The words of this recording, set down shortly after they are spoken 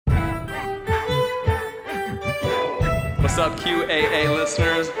What's up, QAA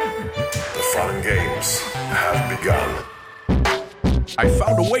listeners? The fun games have begun. I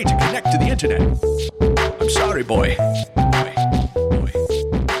found a way to connect to the internet. I'm sorry, boy.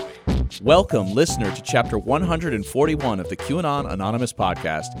 Welcome, listener, to Chapter 141 of the QAnon Anonymous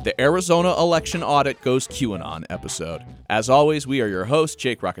podcast, the Arizona Election Audit Goes QAnon episode. As always, we are your hosts,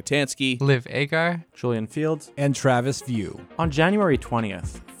 Jake Rockatansky, Liv Agar, Julian Fields, and Travis View. On January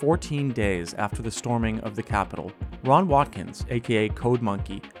 20th, 14 days after the storming of the Capitol, Ron Watkins, aka Code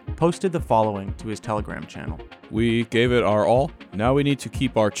Monkey, posted the following to his Telegram channel. We gave it our all. Now we need to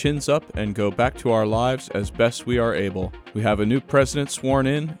keep our chins up and go back to our lives as best we are able. We have a new president sworn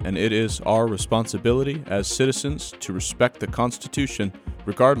in, and it is our responsibility as citizens to respect the Constitution,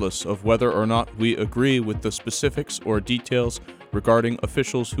 regardless of whether or not we agree with the specifics or details regarding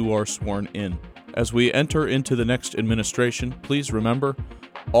officials who are sworn in. As we enter into the next administration, please remember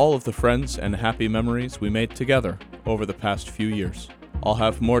all of the friends and happy memories we made together over the past few years. I'll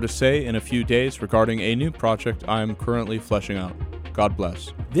have more to say in a few days regarding a new project I am currently fleshing out. God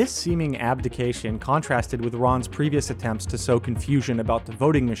bless. This seeming abdication contrasted with Ron's previous attempts to sow confusion about the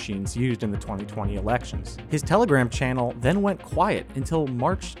voting machines used in the 2020 elections. His Telegram channel then went quiet until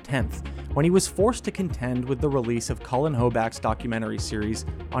March 10th, when he was forced to contend with the release of Cullen Hoback's documentary series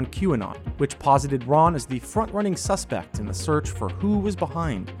on QAnon, which posited Ron as the front-running suspect in the search for who was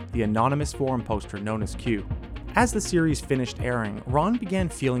behind the anonymous forum poster known as Q. As the series finished airing, Ron began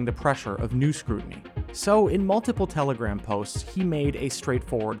feeling the pressure of new scrutiny. So, in multiple Telegram posts, he made a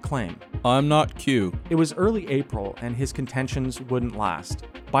straightforward claim. I'm not Q. It was early April, and his contentions wouldn't last.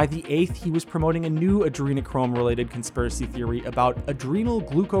 By the 8th, he was promoting a new adrenochrome-related conspiracy theory about adrenal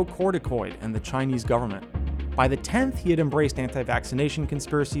glucocorticoid and the Chinese government. By the 10th, he had embraced anti-vaccination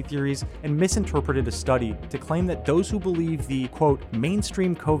conspiracy theories and misinterpreted a study to claim that those who believe the, quote,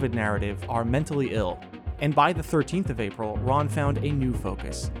 mainstream COVID narrative are mentally ill. And by the 13th of April, Ron found a new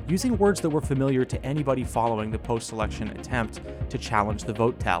focus, using words that were familiar to anybody following the post-election attempt to challenge the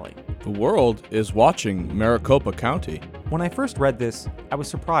vote tally. The world is watching Maricopa County. When I first read this, I was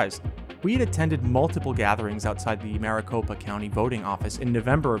surprised. We had attended multiple gatherings outside the Maricopa County voting office in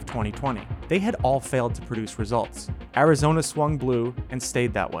November of 2020. They had all failed to produce results. Arizona swung blue and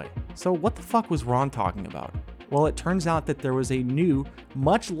stayed that way. So what the fuck was Ron talking about? Well, it turns out that there was a new,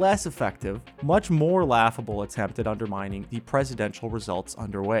 much less effective, much more laughable attempt at undermining the presidential results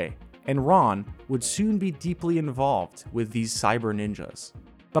underway. And Ron would soon be deeply involved with these cyber ninjas.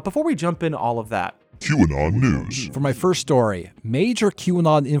 But before we jump into all of that, QAnon News. For my first story, major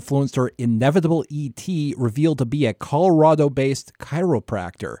QAnon influencer Inevitable ET revealed to be a Colorado-based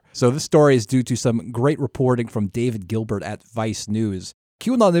chiropractor. So this story is due to some great reporting from David Gilbert at Vice News.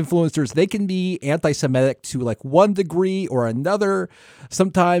 QAnon influencers, they can be anti-Semitic to like one degree or another.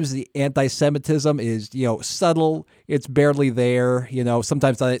 Sometimes the anti-Semitism is, subtle. It's barely there.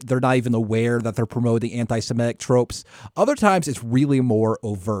 Sometimes they're not even aware that they're promoting anti-Semitic tropes. Other times it's really more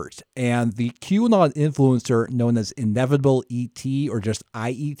overt. And the QAnon influencer known as Inevitable ET or just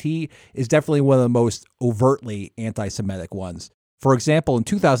IET is definitely one of the most overtly anti-Semitic ones. For example, in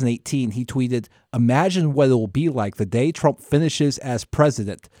 2018, he tweeted, "Imagine what it will be like the day Trump finishes as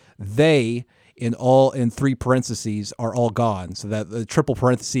president. They, in three parentheses, are all gone." So that the triple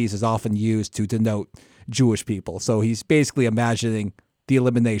parentheses is often used to denote Jewish people. So he's basically imagining the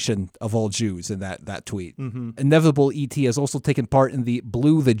elimination of all Jews in that tweet. Mm-hmm. Inevitable ET has also taken part in the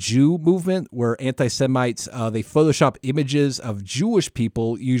Blue the Jew movement, where anti-Semites, they Photoshop images of Jewish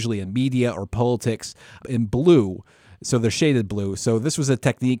people, usually in media or politics, in blue. So they're shaded blue. So this was a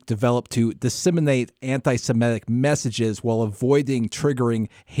technique developed to disseminate anti-Semitic messages while avoiding triggering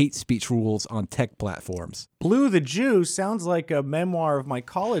hate speech rules on tech platforms. Blue the Jew sounds like a memoir of my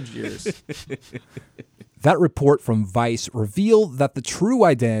college years. That report from Vice revealed that the true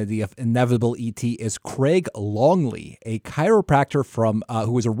identity of Inevitable ET is Craig Longley, a chiropractor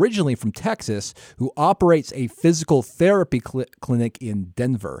who was originally from Texas, who operates a physical therapy clinic in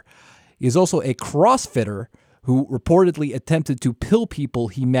Denver. He is also a CrossFitter who reportedly attempted to pill people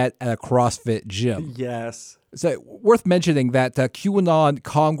he met at a CrossFit gym. Yes. So worth mentioning that QAnon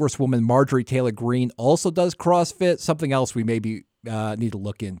Congresswoman Marjorie Taylor Greene also does CrossFit, something else we maybe need to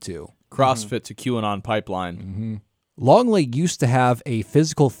look into. CrossFit to QAnon pipeline. Mm-hmm. Longley used to have a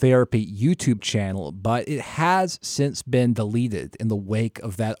physical therapy YouTube channel, but it has since been deleted in the wake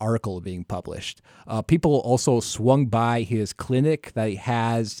of that article being published. People also swung by his clinic that he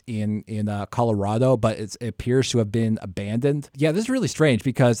has in Colorado, but it appears to have been abandoned. Yeah, this is really strange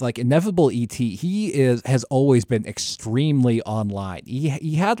because like Inevitable ET, has always been extremely online.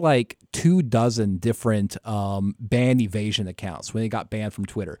 He had like 24 different ban evasion accounts when he got banned from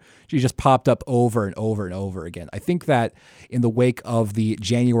Twitter. She just popped up over and over and over again. I think that in the wake of the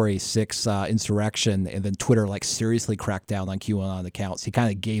January 6th insurrection, and then Twitter seriously cracked down on QAnon accounts, he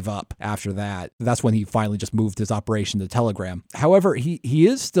kind of gave up after that. That's when he finally just moved his operation to Telegram. However, he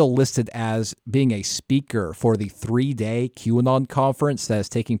is still listed as being a speaker for the 3-day QAnon conference that is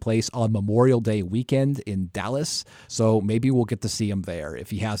taking place on Memorial Day weekend in Dallas. So maybe we'll get to see him there if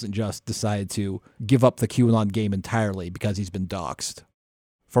he hasn't just decided to give up the QAnon game entirely because he's been doxxed.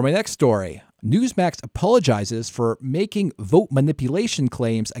 For my next story, Newsmax apologizes for making vote manipulation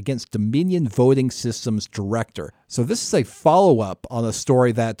claims against Dominion Voting Systems Director. So this is a follow-up on a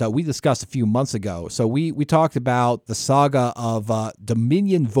story that we discussed a few months ago. So we talked about the saga of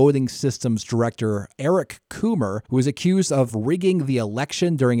Dominion Voting Systems Director Eric Coomer, who was accused of rigging the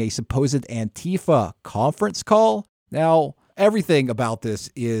election during a supposed Antifa conference call. Now, everything about this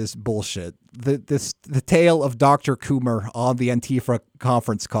is bullshit. The tale of Dr. Coomer on the Antifa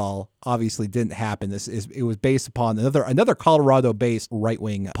conference call obviously didn't happen. It was based upon another Colorado-based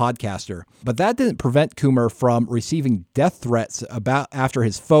right-wing podcaster. But that didn't prevent Coomer from receiving death threats after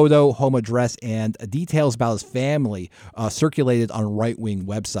his photo, home address, and details about his family circulated on right-wing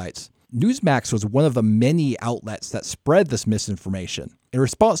websites. Newsmax was one of the many outlets that spread this misinformation. In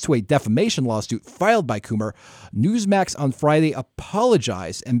response to a defamation lawsuit filed by Coomer, Newsmax on Friday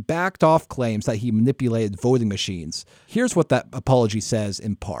apologized and backed off claims that he manipulated voting machines. Here's what that apology says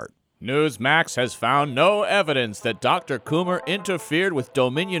in part. Newsmax has found no evidence that Dr. Coomer interfered with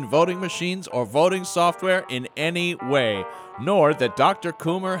Dominion voting machines or voting software in any way, nor that Dr.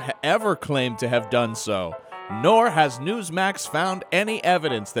 Coomer ever claimed to have done so. Nor has Newsmax found any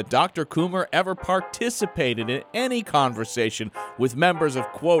evidence that Dr. Coomer ever participated in any conversation with members of,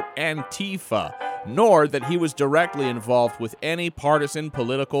 quote, Antifa, nor that he was directly involved with any partisan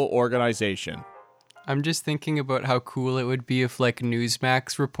political organization. I'm just thinking about how cool it would be if,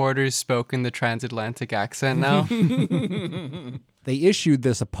 Newsmax reporters spoke in the transatlantic accent now. They issued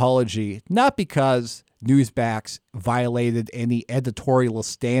this apology not because Newsmax violated any editorial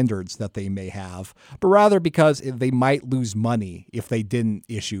standards that they may have, but rather because they might lose money if they didn't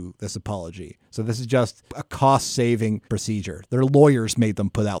issue this apology. So this is just a cost-saving procedure. Their lawyers made them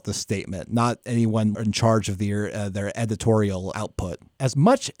put out this statement, not anyone in charge of their editorial output. As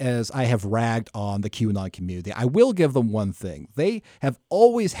much as I have ragged on the QAnon community, I will give them one thing. They have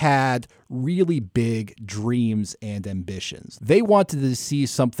always had really big dreams and ambitions. They wanted to see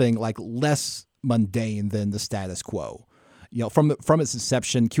something less mundane than the status quo. From its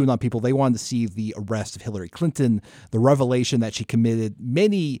inception, QAnon people, they wanted to see the arrest of Hillary Clinton, the revelation that she committed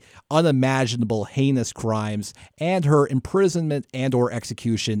many unimaginable heinous crimes, and her imprisonment and or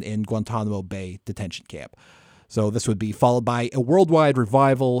execution in Guantanamo Bay detention camp. So this would be followed by a worldwide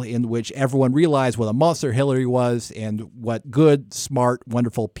revival in which everyone realized what a monster Hillary was and what good, smart,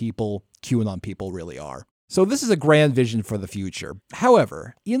 wonderful people QAnon people really are. So this is a grand vision for the future.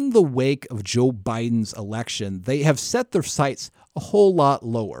 However, in the wake of Joe Biden's election, they have set their sights a whole lot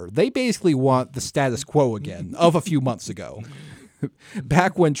lower. They basically want the status quo again of a few months ago,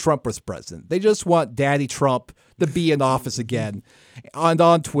 back when Trump was president. They just want Daddy Trump to be in office again and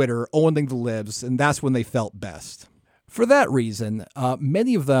on Twitter owning the libs, and that's when they felt best. For that reason,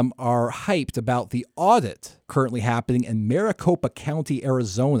 many of them are hyped about the audit currently happening in Maricopa County,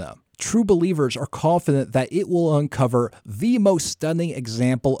 Arizona. True believers are confident that it will uncover the most stunning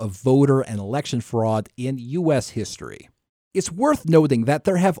example of voter and election fraud in U.S. history. It's worth noting that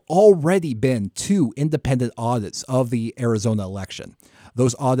there have already been 2 independent audits of the Arizona election.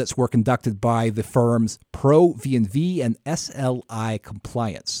 Those audits were conducted by the firms ProVNV and SLI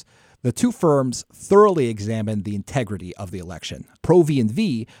Compliance. The 2 firms thoroughly examined the integrity of the election.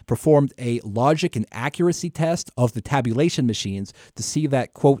 ProVNV performed a logic and accuracy test of the tabulation machines to see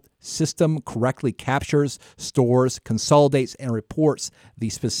that, quote, system correctly captures, stores, consolidates, and reports the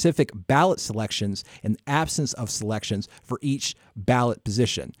specific ballot selections and absence of selections for each ballot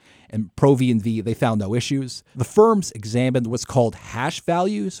position. And ProVNV, they found no issues. The firms examined what's called hash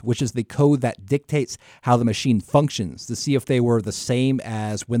values, which is the code that dictates how the machine functions, to see if they were the same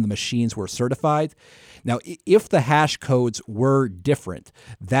as when the machines were certified. Now, if the hash codes were different,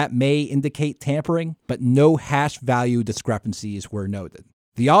 that may indicate tampering, but no hash value discrepancies were noted.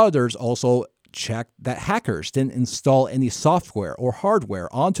 The auditors also checked that hackers didn't install any software or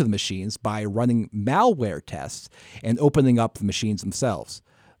hardware onto the machines by running malware tests and opening up the machines themselves.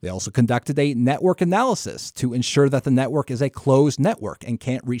 They also conducted a network analysis to ensure that the network is a closed network and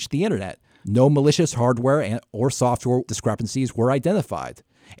can't reach the internet. No malicious hardware or software discrepancies were identified,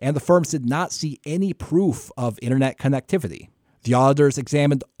 and the firms did not see any proof of internet connectivity. The auditors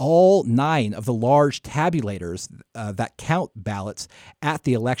examined all 9 of the large tabulators that count ballots at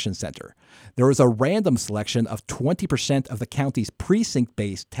the election center. There was a random selection of 20% of the county's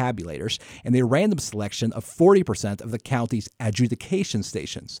precinct-based tabulators and a random selection of 40% of the county's adjudication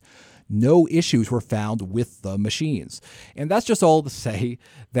stations. No issues were found with the machines. And that's just all to say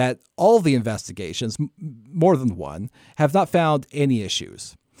that all the investigations, more than one, have not found any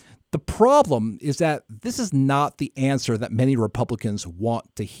issues. The problem is that this is not the answer that many Republicans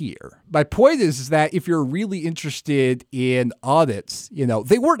want to hear. My point is that if you're really interested in audits,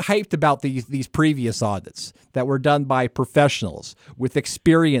 they weren't hyped about these previous audits that were done by professionals with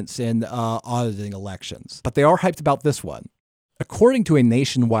experience in auditing elections. But they are hyped about this one. According to a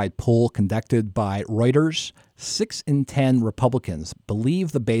nationwide poll conducted by Reuters, 6 in 10 Republicans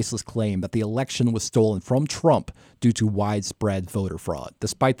believe the baseless claim that the election was stolen from Trump due to widespread voter fraud,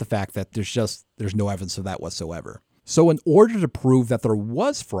 despite the fact that there's no evidence of that whatsoever. So in order to prove that there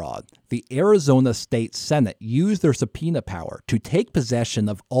was fraud, the Arizona State Senate used their subpoena power to take possession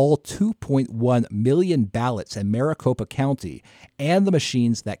of all 2.1 million ballots in Maricopa County and the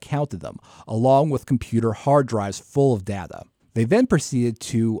machines that counted them, along with computer hard drives full of data. They then proceeded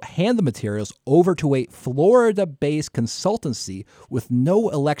to hand the materials over to a Florida-based consultancy with no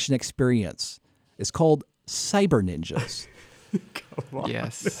election experience. It's called Cyber Ninjas. Come on.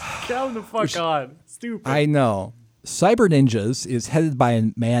 Yes. Come the fuck on. Stupid. I know. Cyber Ninjas is headed by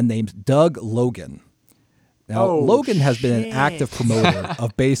a man named Doug Logan. Now, Logan has been an active promoter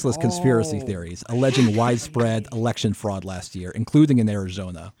of baseless conspiracy theories, alleging widespread election fraud last year, including in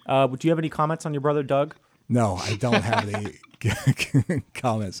Arizona. Do you have any comments on your brother, Doug? No, I don't have any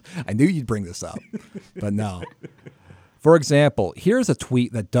comments. I knew you'd bring this up, but no. For example, here's a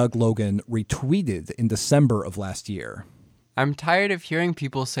tweet that Doug Logan retweeted in December of last year. I'm tired of hearing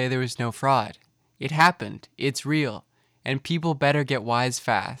people say there was no fraud. It happened. It's real. And people better get wise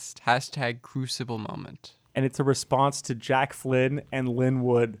fast. # crucible moment. And it's a response to Jack Flynn and Lynn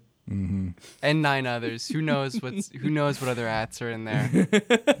Wood. Mm-hmm. And 9 others. Who knows what other ats are in there?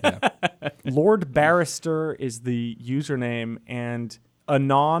 Yeah. Lord Barrister is the username, and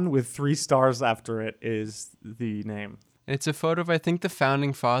Anon with 3 stars after it is the name. It's a photo of, I think, the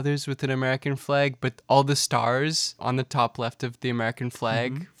founding fathers with an American flag, but all the stars on the top left of the American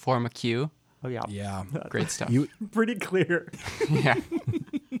flag form a Q. Oh, yeah. Yeah. Great stuff. Pretty clear. Yeah.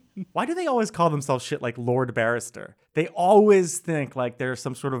 Why do they always call themselves shit like Lord Barrister? They always think like they're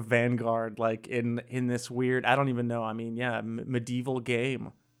some sort of vanguard, like in this weird, I don't even know, medieval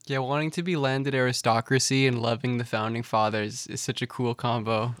game. Yeah, wanting to be landed aristocracy and loving the founding fathers is such a cool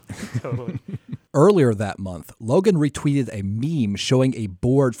combo. Totally. Earlier that month, Logan retweeted a meme showing a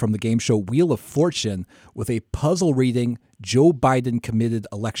board from the game show Wheel of Fortune with a puzzle reading, Joe Biden committed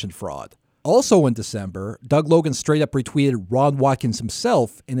election fraud. Also in December, Doug Logan straight up retweeted Ron Watkins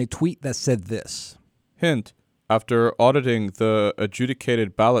himself in a tweet that said this. Hint, after auditing the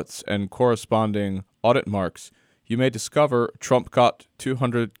adjudicated ballots and corresponding audit marks, you may discover Trump got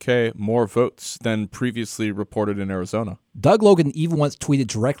 200K more votes than previously reported in Arizona. Doug Logan even once tweeted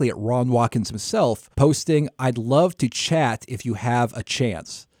directly at Ron Watkins himself, posting, "I'd love to chat if you have a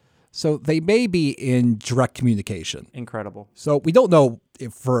chance." So they may be in direct communication. Incredible. So we don't know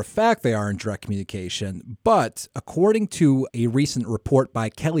if for a fact they are in direct communication, but according to a recent report by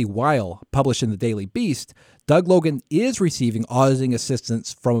Kelly Weil published in the Daily Beast, Doug Logan is receiving auditing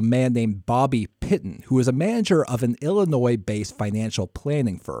assistance from a man named Bobby Pitton, who is a manager of an Illinois-based financial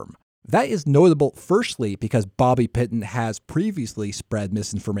planning firm. That is notable, firstly, because Bobby Pitton has previously spread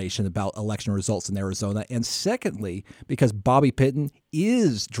misinformation about election results in Arizona, and secondly, because Bobby Pitton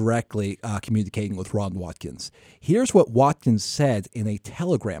is directly communicating with Ron Watkins. Here's what Watkins said in a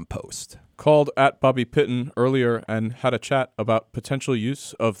Telegram post. Called at Bobby Pitton earlier and had a chat about potential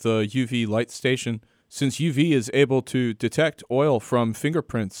use of the UV light station. Since UV is able to detect oil from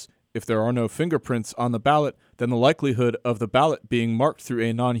fingerprints, if there are no fingerprints on the ballot, then the likelihood of the ballot being marked through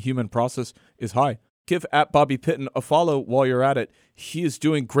a non-human process is high. Give at Bobby Pitton a follow while you're at it. He is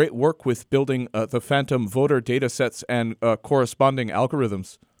doing great work with building the phantom voter data sets and corresponding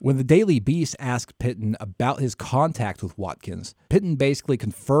algorithms. When the Daily Beast asked Pitton about his contact with Watkins, Pitton basically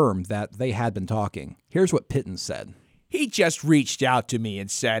confirmed that they had been talking. Here's what Pitton said. He just reached out to me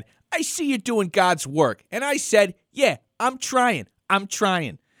and said, "I see you doing God's work." And I said, "Yeah, I'm trying.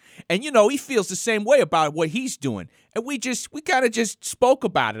 And, he feels the same way about what he's doing. And we kind of just spoke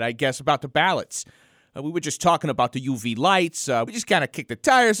about it, I guess, about the ballots. We were just talking about the UV lights. We just kind of kicked the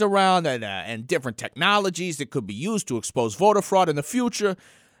tires around and different technologies that could be used to expose voter fraud in the future.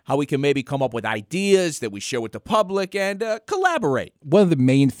 how we can maybe come up with ideas that we share with the public and collaborate. One of the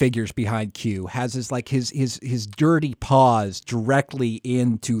main figures behind Q has his dirty paws directly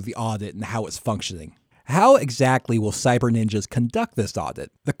into the audit and how it's functioning. How exactly will Cyber Ninjas conduct this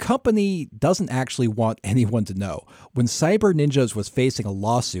audit? The company doesn't actually want anyone to know. When Cyber Ninjas was facing a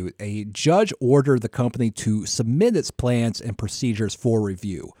lawsuit, a judge ordered the company to submit its plans and procedures for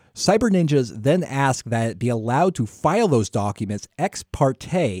review. Cyber Ninjas then asked that it be allowed to file those documents ex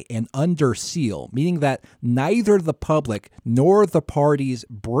parte and under seal, meaning that neither the public nor the parties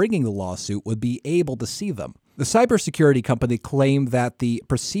bringing the lawsuit would be able to see them. The cybersecurity company claimed that the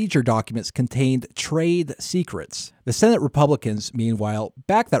procedure documents contained trade secrets. The Senate Republicans, meanwhile,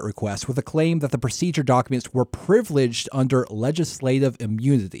 backed that request with a claim that the procedure documents were privileged under legislative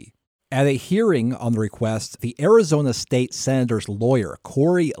immunity. At a hearing on the request, the Arizona State Senator's lawyer,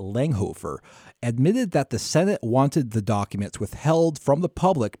 Corey Langhofer, admitted that the Senate wanted the documents withheld from the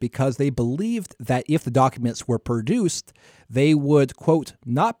public because they believed that if the documents were produced, they would, quote,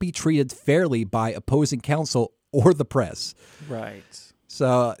 not be treated fairly by opposing counsel or the press. Right.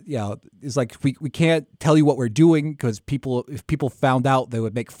 So, it's like we can't tell you what we're doing because if people found out, they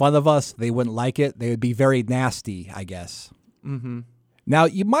would make fun of us. They wouldn't like it. They would be very nasty, I guess. Mm-hmm. Now,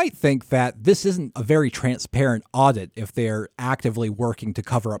 you might think that this isn't a very transparent audit if they're actively working to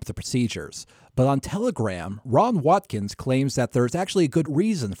cover up the procedures. But on Telegram, Ron Watkins claims that there's actually a good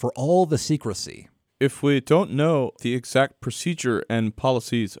reason for all the secrecy. If we don't know the exact procedure and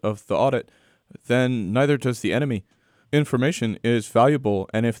policies of the audit, then neither does the enemy. Information is valuable,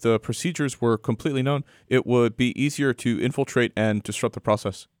 and if the procedures were completely known, it would be easier to infiltrate and disrupt the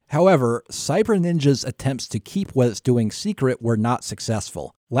process. However, Cyber Ninja's attempts to keep what it's doing secret were not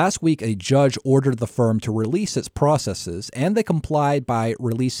successful. Last week, a judge ordered the firm to release its processes, and they complied by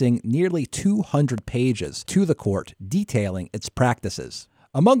releasing nearly 200 pages to the court detailing its practices.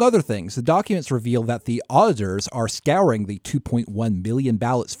 Among other things, the documents reveal that the auditors are scouring the 2.1 million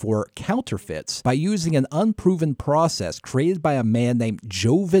ballots for counterfeits by using an unproven process created by a man named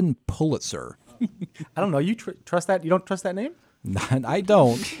Jovan Pulitzer. I don't know. You trust that? You don't trust that name? I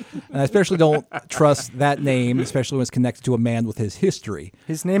don't. And I especially don't trust that name, especially when it's connected to a man with his history.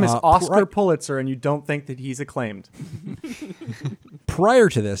 His name is Oscar Pulitzer, and you don't think that he's acclaimed. Prior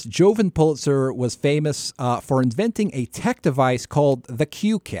to this, Jovan Pulitzer was famous for inventing a tech device called the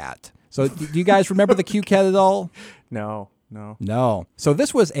Q-Cat. So do you guys remember the Q-Cat at all? No. So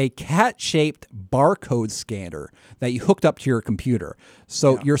this was a cat-shaped barcode scanner that you hooked up to your computer.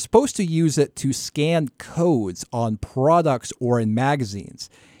 So you're supposed to use it to scan codes on products or in magazines.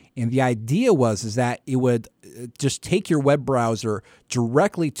 And the idea is that it would just take your web browser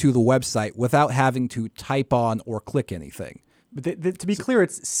directly to the website without having to type on or click anything. But to be clear,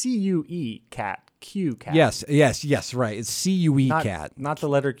 it's C-U-E, cat. Q-Cat. Yes, right. It's C-U-E cat. Not the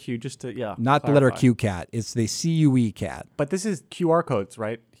letter Q, just to, Not clarify. the letter Q-Cat. It's the C-U-E cat. But this is QR codes,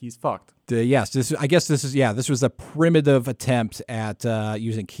 right? He's fucked. Yes, this was a primitive attempt at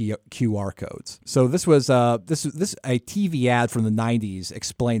using QR codes. So this was a TV ad from the 90s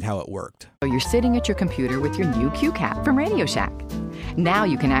explained how it worked. So you're sitting at your computer with your new Q-Cat from Radio Shack. Now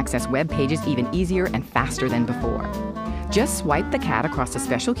you can access web pages even easier and faster than before. Just swipe the cat across a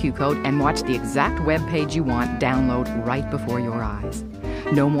special Q code and watch the exact web page you want download right before your eyes.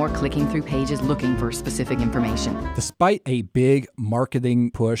 No more clicking through pages looking for specific information. Despite a big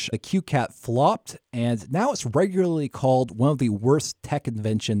marketing push, the Q-Cat flopped, and now it's regularly called one of the worst tech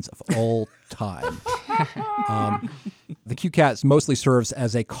inventions of all time. The Q-Cat mostly serves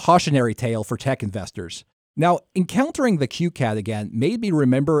as a cautionary tale for tech investors. Now, encountering the Q-Cat again made me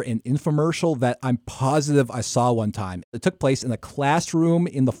remember an infomercial that I'm positive I saw one time. It took place in a classroom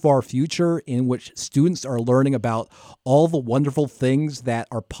in the far future in which students are learning about all the wonderful things that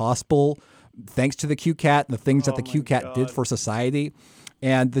are possible thanks to the Q-Cat and the things that the Q-Cat did for society.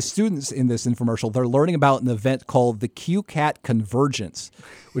 And the students in this infomercial, they're learning about an event called the Q-Cat Convergence,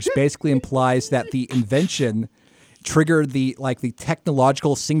 which basically implies that the invention triggered the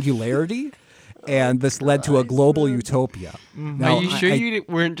technological singularity. And this led to a global utopia. Now, are you sure you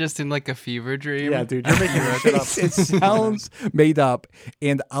weren't just in like a fever dream? Yeah, dude, you're making that shit up. It sounds made up.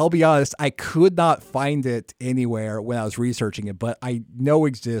 And I'll be honest, I could not find it anywhere when I was researching it, but I know it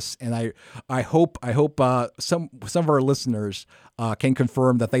exists. And I hope some of our listeners can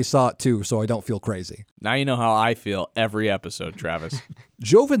confirm that they saw it too, so I don't feel crazy. Now you know how I feel every episode, Travis.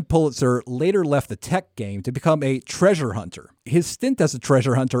 Jovan Pulitzer later left the tech game to become a treasure hunter. His stint as a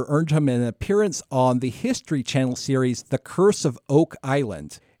treasure hunter earned him an appearance on the History Channel series The Curse of Oak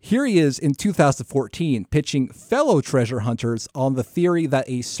Island. Here he is in 2014 pitching fellow treasure hunters on the theory that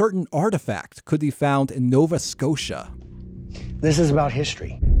a certain artifact could be found in Nova Scotia. This is about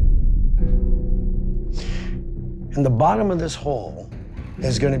history. And the bottom of this hole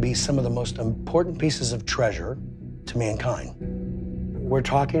is going to be some of the most important pieces of treasure to mankind. We're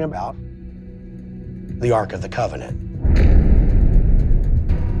talking about the Ark of the Covenant.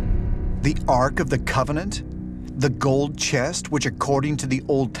 The Ark of the Covenant? The gold chest, which according to the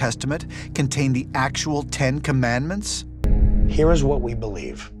Old Testament contained the actual 10 Commandments? Here is what we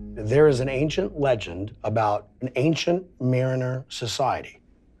believe. There is an ancient legend about an ancient mariner society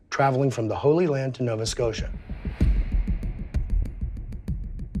traveling from the Holy Land to Nova Scotia.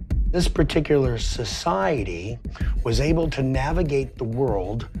 This particular society was able to navigate the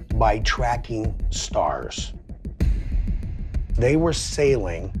world by tracking stars. They were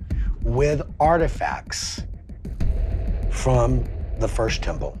sailing with artifacts from the First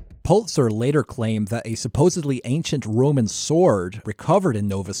Temple. Pulitzer later claimed that a supposedly ancient Roman sword recovered in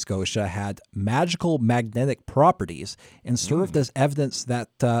Nova Scotia had magical magnetic properties and served as evidence that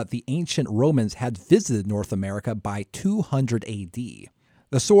the ancient Romans had visited North America by 200 AD.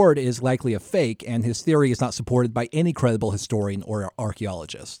 The sword is likely a fake, and his theory is not supported by any credible historian or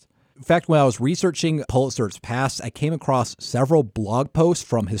archaeologist. In fact, when I was researching Pulitzer's past, I came across several blog posts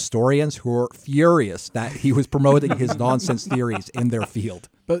from historians who were furious that he was promoting his nonsense theories in their field.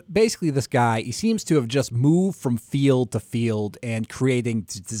 But basically, this guy, he seems to have just moved from field to field and creating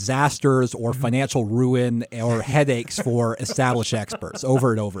disasters or financial ruin or headaches for established experts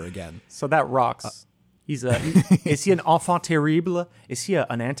over and over again. So that rocks. Is he an enfant terrible? Is he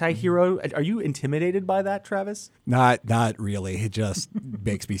an anti-hero? Are you intimidated by that, Travis? Not really. It just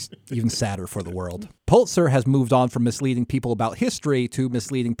makes me even sadder for the world. Pulitzer has moved on from misleading people about history to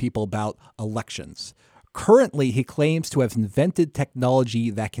misleading people about elections. Currently, he claims to have invented technology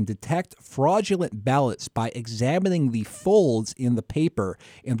that can detect fraudulent ballots by examining the folds in the paper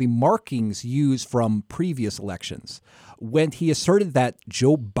and the markings used from previous elections. When he asserted that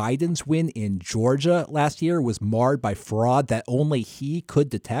Joe Biden's win in Georgia last year was marred by fraud that only he could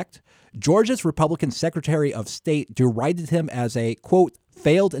detect, Georgia's Republican Secretary of State derided him as a, quote,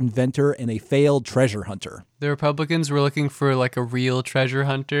 failed inventor and a failed treasure hunter. The Republicans were looking for like a real treasure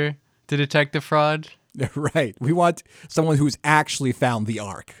hunter to detect the fraud. Right. We want someone who's actually found the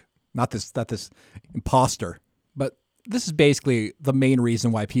Ark, not this imposter. But this is basically the main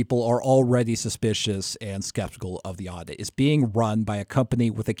reason why people are already suspicious and skeptical of the audit. It's being run by a company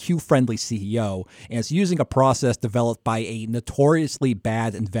with a Q-friendly CEO, and it's using a process developed by a notoriously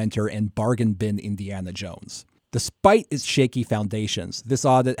bad inventor and bargain bin Indiana Jones. Despite its shaky foundations, this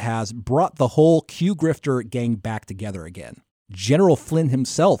audit has brought the whole Q-grifter gang back together again. General Flynn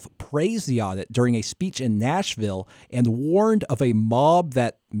himself praised the audit during a speech in Nashville and warned of a mob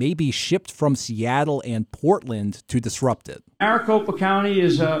that may be shipped from Seattle and Portland to disrupt it. Maricopa County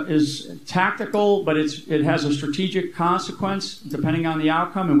is tactical, but it has a strategic consequence depending on the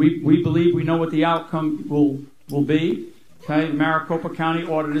outcome, and we believe we know what the outcome will be. Okay, Maricopa County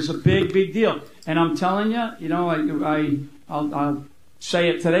audit is a big deal, and I'm telling you, I'll say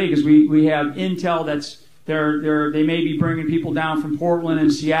it today because we have intel that's. They may be bringing people down from Portland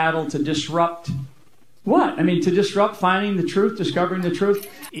and Seattle to disrupt what? I mean, to disrupt finding the truth, discovering the truth.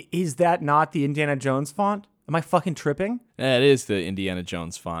 Is that not the Indiana Jones font? Am I fucking tripping? That is the Indiana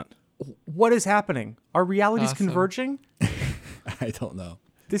Jones font. What is happening? Are realities converging? I don't know.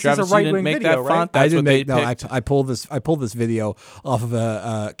 This Travis, is a right-wing video, right? I didn't make. No, I pulled this video off of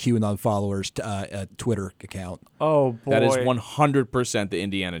a QAnon followers Twitter account. Oh boy, that is 100% the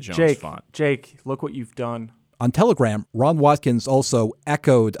Indiana Jones font. Jake, look what you've done. On Telegram, Ron Watkins also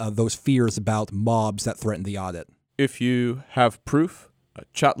echoed those fears about mobs that threaten the audit. If you have proof,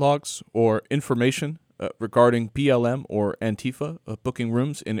 chat logs, or information regarding BLM or Antifa booking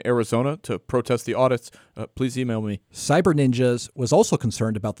rooms in Arizona to protest the audits, please email me. Cyber Ninjas was also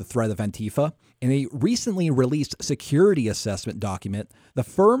concerned about the threat of Antifa. In a recently released security assessment document, the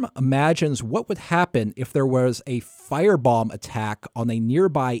firm imagines what would happen if there was a firebomb attack on a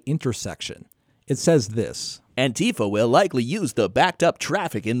nearby intersection. It says this. Antifa will likely use the backed-up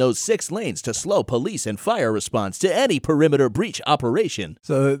traffic in those 6 lanes to slow police and fire response to any perimeter breach operation.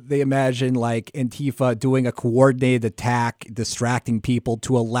 So they imagine like Antifa doing a coordinated attack, distracting people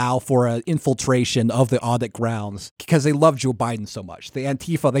to allow for an infiltration of the audit grounds because they love Joe Biden so much. The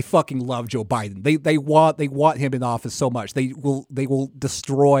Antifa, they fucking love Joe Biden. They want him in office so much. They will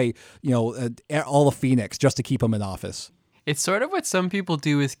destroy, all of Phoenix just to keep him in office. It's sort of what some people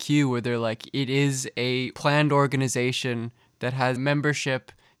do with Q, where they're like, it is a planned organization that has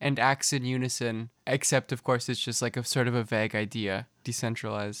membership and acts in unison, except, of course, it's just like a sort of a vague idea,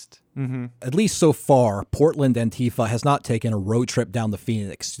 decentralized. Mm-hmm. At least so far, Portland Antifa has not taken a road trip down to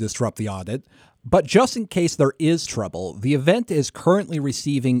Phoenix to disrupt the audit. But just in case there is trouble, the event is currently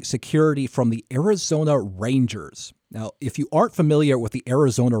receiving security from the Arizona Rangers. Now, if you aren't familiar with the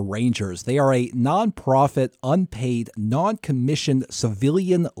Arizona Rangers, they are a nonprofit, unpaid, non-commissioned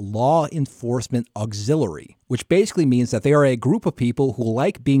civilian law enforcement auxiliary, which basically means that they are a group of people who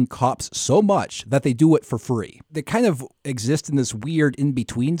like being cops so much that they do it for free. They kind of exist in this weird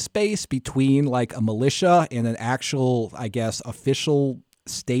in-between space between like a militia and an actual, I guess, official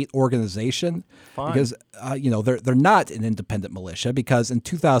state organization. Fine. Because they're not an independent militia, because in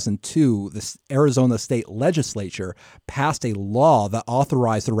 2002 the Arizona state legislature passed a law that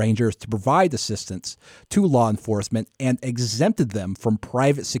authorized the Rangers to provide assistance to law enforcement and exempted them from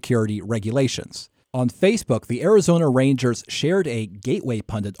private security regulations. On Facebook, the Arizona Rangers shared a Gateway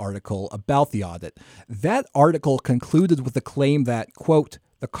Pundit article about the audit. That article concluded with the claim that, quote,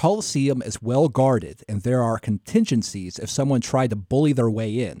 "The Coliseum is well guarded, and there are contingencies if someone tried to bully their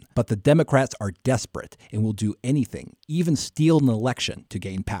way in. But the Democrats are desperate and will do anything, even steal an election, to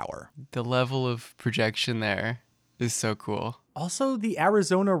gain power." The level of projection there is so cool. Also, the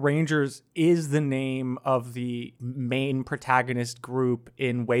Arizona Rangers is the name of the main protagonist group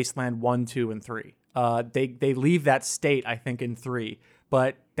in Wasteland 1, 2, and 3. They leave that state, I think, in 3.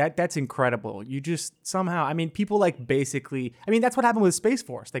 But that's incredible. You just somehow, I mean, people like basically, I mean, that's what happened with Space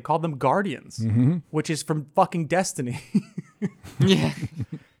Force. They called them Guardians, which is from fucking Destiny. Yeah.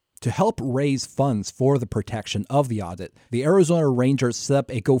 To help raise funds for the protection of the audit, the Arizona Rangers set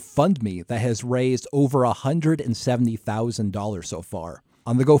up a GoFundMe that has raised over $170,000 so far.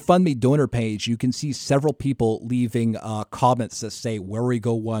 On the GoFundMe donor page, you can see several people leaving comments that say, "Where we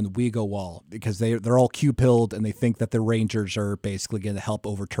go one, we go all," because they're all Q-pilled and they think that the Rangers are basically going to help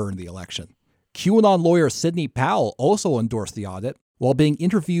overturn the election. QAnon lawyer Sidney Powell also endorsed the audit. While being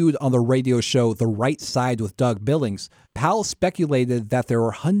interviewed on the radio show The Right Side with Doug Billings, Powell speculated that there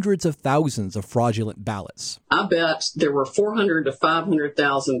were hundreds of thousands of fraudulent ballots. I bet there were 400 to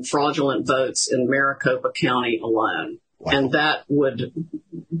 500,000 fraudulent votes in Maricopa County alone. Wow. And that would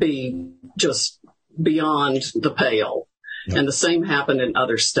be just beyond the pale. Yep. And the same happened in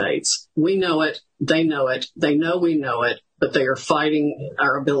other states. We know it. They know it. They know we know it, but they are fighting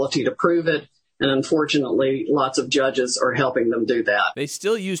our ability to prove it. And unfortunately, lots of judges are helping them do that. They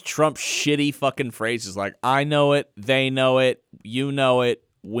still use Trump's shitty fucking phrases like, "I know it, they know it, you know it,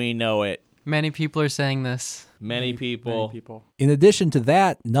 we know it." Many people are saying this. Many people. In addition to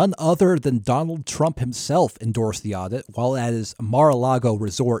that, none other than Donald Trump himself endorsed the audit while at his Mar-a-Lago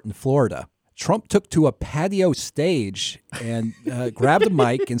resort in Florida. Trump took to a patio stage and grabbed a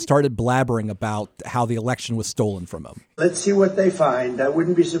mic and started blabbering about how the election was stolen from him. Let's see what they find. I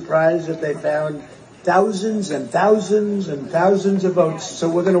wouldn't be surprised if they found thousands and thousands and thousands of votes. So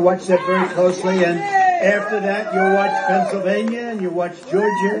we're going to watch that very closely. And after that, you'll watch Pennsylvania and you'll watch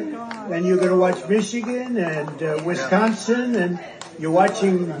Georgia. And you're going to watch Michigan and Wisconsin, and you're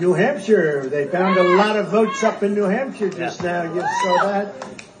watching New Hampshire. They found a lot of votes up in New Hampshire just now. You saw that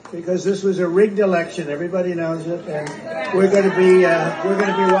because this was a rigged election. Everybody knows it, and we're going to be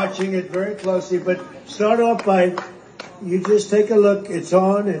watching it very closely. But start off by you just take a look. It's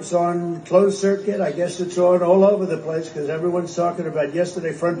on closed circuit. I guess it's on all over the place because everyone's talking about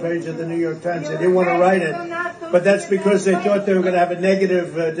yesterday front page of the New York Times. They didn't want to write it, but that's because they thought they were going to have a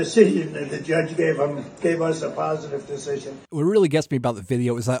negative decision, and the judge gave us a positive decision. What really gets me about the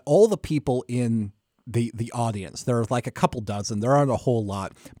video is that all the people in the audience, there are like a couple dozen, there aren't a whole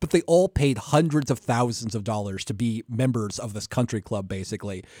lot, but they all paid hundreds of thousands of dollars to be members of this country club,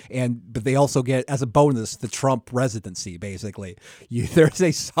 basically. But they also get, as a bonus, the Trump residency, basically. There's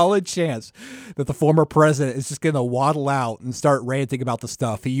a solid chance that the former president is just going to waddle out and start ranting about the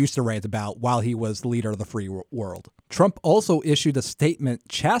stuff he used to rant about while he was the leader of the free world. Trump also issued a statement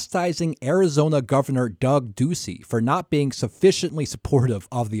chastising Arizona Governor Doug Ducey for not being sufficiently supportive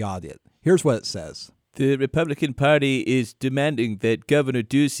of the audit. Here's what it says. The Republican Party is demanding that Governor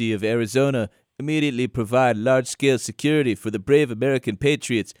Ducey of Arizona immediately provide large-scale security for the brave American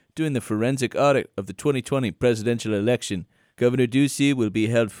patriots during the forensic audit of the 2020 presidential election. Governor Ducey will be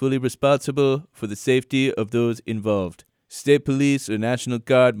held fully responsible for the safety of those involved. State police or National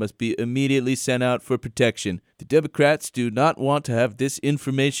Guard must be immediately sent out for protection. The Democrats do not want to have this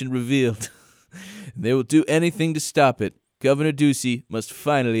information revealed. They will do anything to stop it. Governor Ducey must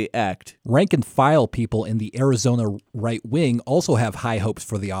finally act. Rank and file people in the Arizona right wing also have high hopes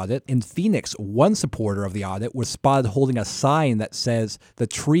for the audit. In Phoenix, one supporter of the audit was spotted holding a sign that says, "The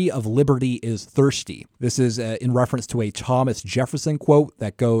tree of liberty is thirsty." This is in reference to a Thomas Jefferson quote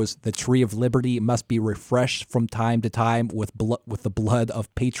that goes, "The tree of liberty must be refreshed from time to time with the blood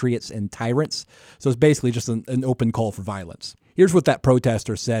of patriots and tyrants." So it's basically just an open call for violence. Here's what that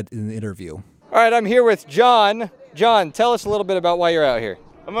protester said in an interview. All right, I'm here with John. John, tell us a little bit about why you're out here.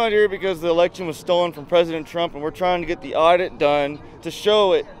 I'm out here because the election was stolen from President Trump, and we're trying to get the audit done to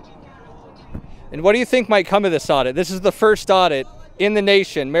show it. And what do you think might come of this audit? This is the first audit in the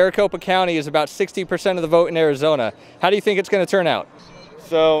nation. Maricopa County is about 60% of the vote in Arizona. How do you think it's going to turn out?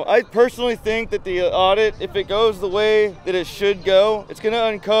 So I personally think that the audit, if it goes the way that it should go, it's going to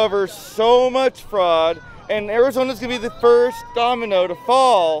uncover so much fraud, and Arizona's going to be the first domino to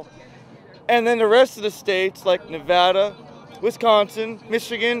fall. And then the rest of the states like Nevada, Wisconsin,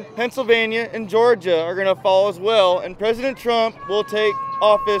 Michigan, Pennsylvania, and Georgia are going to fall as well, and President Trump will take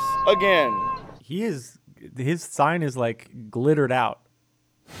office again. His sign is like glittered out.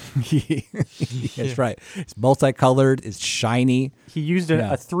 That's right. It's multicolored. It's shiny. He used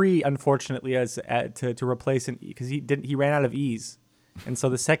a 3, unfortunately, as to replace an E because he ran out of E's, and so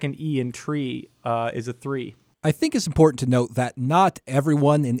the second E in tree is a 3. I think it's important to note that not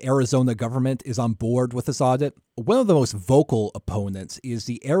everyone in Arizona government is on board with this audit. One of the most vocal opponents is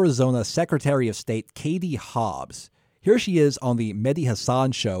the Arizona Secretary of State, Katie Hobbs. Here she is on the Mehdi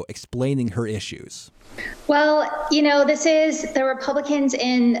Hasan show explaining her issues. Well, this is the Republicans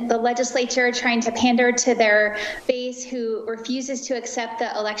in the legislature trying to pander to their base who refuses to accept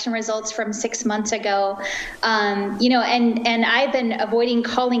the election results from 6 months ago. And I've been avoiding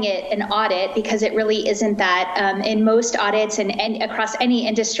calling it an audit because it really isn't that. In most audits and across any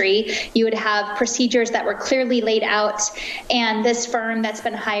industry, you would have procedures that were clearly laid out. And this firm that's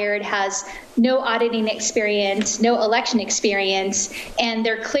been hired has no auditing experience, no election experience, and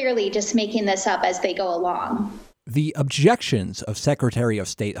they're clearly just making this up as they go along. The objections of Secretary of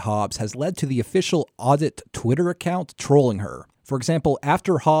State Hobbs has led to the official audit Twitter account trolling her. For example,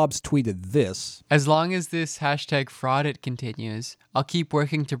 after Hobbs tweeted this, "As long as this hashtag fraudit continues, I'll keep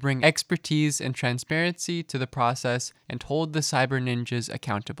working to bring expertise and transparency to the process and hold the cyber ninjas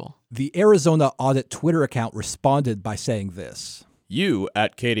accountable." The Arizona audit Twitter account responded by saying this. You,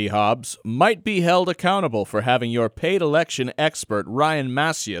 at Katie Hobbs, might be held accountable for having your paid election expert, Ryan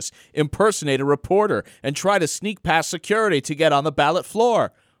Macias, impersonate a reporter and try to sneak past security to get on the ballot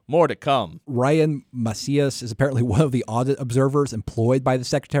floor. More to come. Ryan Macias is apparently one of the audit observers employed by the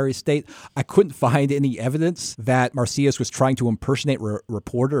Secretary of State. I couldn't find any evidence that Macias was trying to impersonate a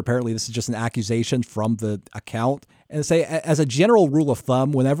reporter. Apparently, this is just an accusation from the account. And say, as a general rule of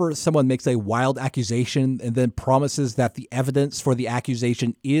thumb, whenever someone makes a wild accusation and then promises that the evidence for the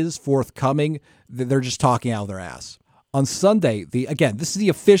accusation is forthcoming, they're just talking out of their ass. On Sunday, this is the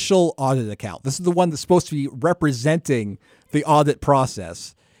official audit account. This is the one that's supposed to be representing the audit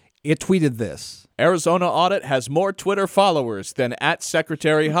process. It tweeted this. Arizona audit has more Twitter followers than at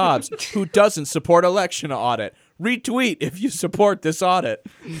Secretary Hobbs, who doesn't support election audit. Retweet if you support this audit.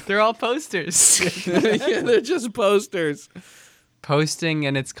 They're all posters. Yeah, they're just posters. Posting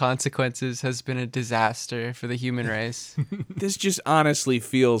and its consequences has been a disaster for the human race. This just honestly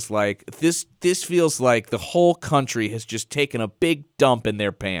feels like this feels like the whole country has just taken a big dump in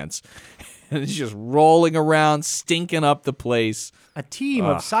their pants. And it's just rolling around, stinking up the place. A team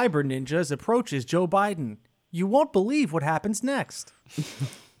of cyber ninjas approaches Joe Biden. You won't believe what happens next.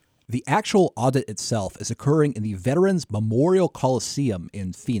 The actual audit itself is occurring in the Veterans Memorial Coliseum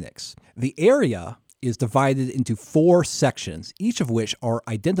in Phoenix. The area is divided into 4 sections, each of which are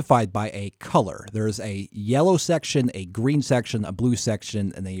identified by a color. There's a yellow section, a green section, a blue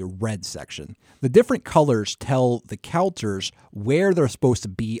section, and a red section. The different colors tell the counters where they're supposed to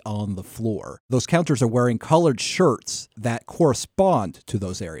be on the floor. Those counters are wearing colored shirts that correspond to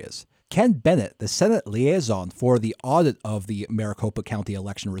those areas. Ken Bennett, the Senate liaison for the audit of the Maricopa County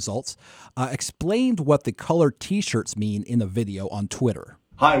election results, explained what the colored T-shirts mean in a video on Twitter.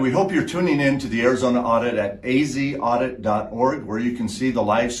 Hi, we hope you're tuning in to the Arizona Audit at azaudit.org, where you can see the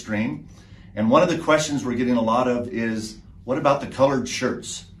live stream. And one of the questions we're getting a lot of is, what about the colored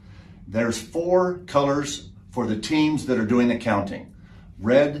shirts? There's 4 colors for the teams that are doing the counting: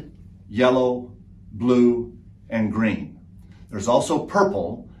 red, yellow, blue, and green. There's also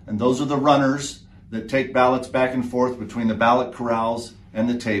purple, and those are the runners that take ballots back and forth between the ballot corrals and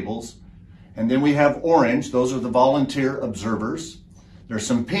the tables. And then we have orange. Those are the volunteer observers. There's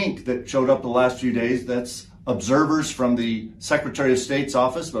some pink that showed up the last few days. That's observers from the Secretary of State's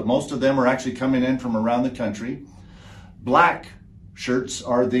office, but most of them are actually coming in from around the country. Black shirts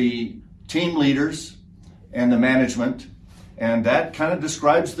are the team leaders and the management, and that kind of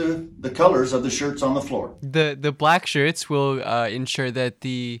describes the colors of the shirts on the floor. The black shirts will ensure that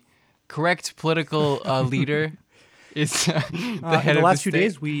the correct political leader is the head in the of the last few state.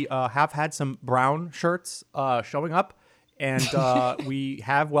 days, we have had some brown shirts showing up, and we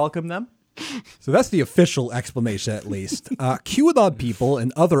have welcomed them. So that's the official explanation, at least. QAnon people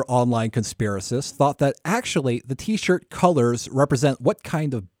and other online conspiracists thought that actually the T-shirt colors represent what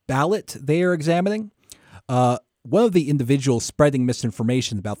kind of ballot they are examining. One of the individuals spreading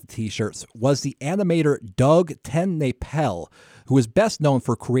misinformation about the T-shirts was the animator Doug TenNapel, who is best known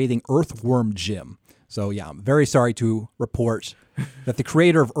for creating Earthworm Jim. So yeah, I'm very sorry to report that the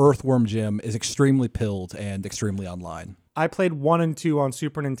creator of Earthworm Jim is extremely pilled and extremely online. I played 1 and 2 on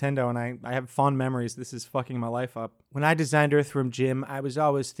Super Nintendo, and I have fond memories. This is fucking my life up. When I designed Earthworm Jim, I was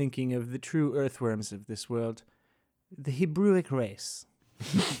always thinking of the true earthworms of this world, the Hebrewic race.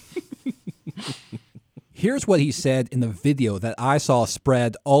 Here's what he said in the video that I saw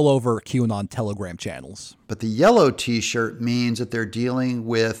spread all over QAnon Telegram channels. But the yellow T-shirt means that they're dealing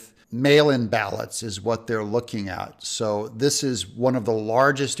with mail-in ballots is what they're looking at. So this is one of the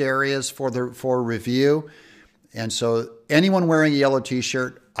largest areas for review. And so anyone wearing a yellow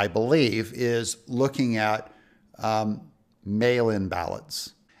T-shirt, I believe, is looking at mail-in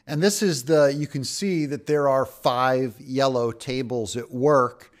ballots. And this is you can see that there are 5 yellow tables at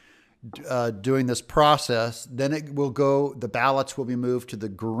work doing this process. Then the ballots will be moved to the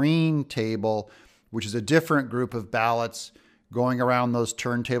green table, which is a different group of ballots going around those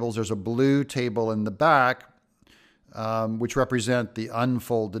turntables. There's a blue table in the back, which represent the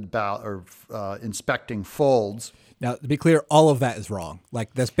unfolded ballot or inspecting folds. Now, to be clear, all of that is wrong.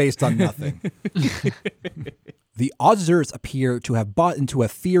 Like, that's based on nothing. The Oddsters appear to have bought into a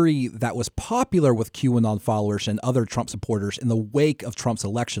theory that was popular with QAnon followers and other Trump supporters in the wake of Trump's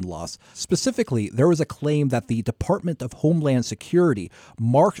election loss. Specifically, there was a claim that the Department of Homeland Security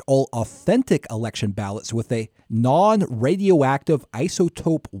marked all authentic election ballots with a non-radioactive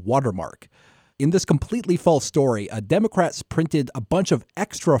isotope watermark. In this completely false story, Democrats printed a bunch of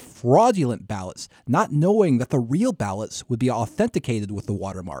extra fraudulent ballots, not knowing that the real ballots would be authenticated with the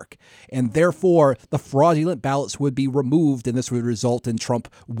watermark. And therefore, the fraudulent ballots would be removed, and this would result in Trump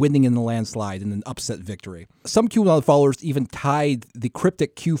winning in the landslide in an upset victory. Some QAnon followers even tied the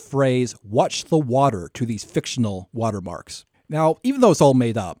cryptic Q phrase, "watch the water," to these fictional watermarks. Now, even though it's all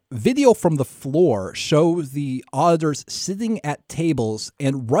made up, video from the floor shows the auditors sitting at tables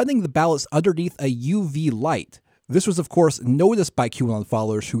and running the ballots underneath a UV light. This was, of course, noticed by QAnon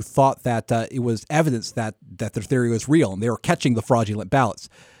followers who thought that it was evidence that their theory was real and they were catching the fraudulent ballots.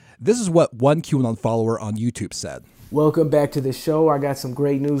 This is what one QAnon follower on YouTube said. Welcome back to the show. I got some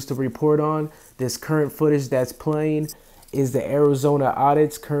great news to report on. This current footage that's playing is the Arizona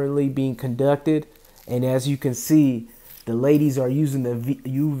audits currently being conducted. And as you can see, the ladies are using the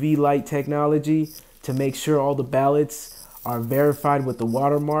UV light technology to make sure all the ballots are verified with the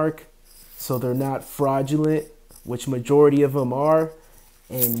watermark so they're not fraudulent, which majority of them are.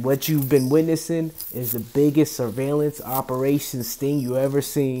 And what you've been witnessing is the biggest surveillance operation sting you ever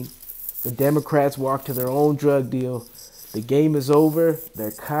seen. The Democrats walk to their own drug deal. The game is over.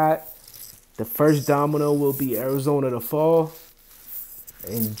 They're caught. The first domino will be Arizona to fall.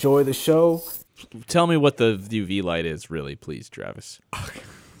 Enjoy the show. Tell me what the UV light is, really, please, Travis.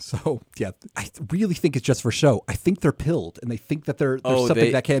 So, yeah, I really think it's just for show. I think they're pilled, and they think that there's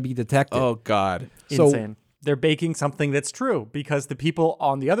something that can be detected. Oh, God. Insane. They're baking something that's true because the people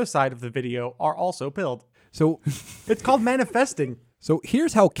on the other side of the video are also pilled. So it's called manifesting. So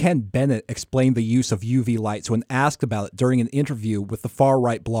here's how Ken Bennett explained the use of UV lights when asked about it during an interview with the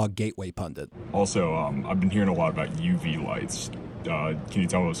far-right blog Gateway Pundit. Also, I've been hearing a lot about UV lights. Can you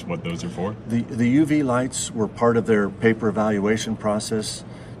tell us what those are for? The UV lights were part of their paper evaluation process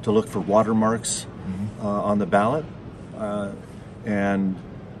to look for watermarks on the ballot. And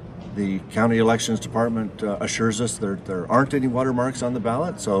the county elections department assures us there aren't any watermarks on the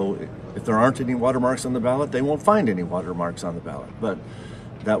ballot. So if there aren't any watermarks on the ballot, they won't find any watermarks on the ballot. But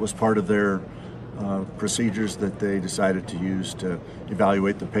that was part of their procedures that they decided to use to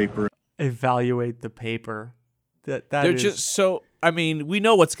evaluate the paper. Evaluate the paper. They're just so. I mean, we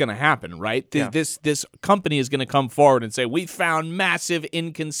know what's going to happen, right? This company is going to come forward and say, we found massive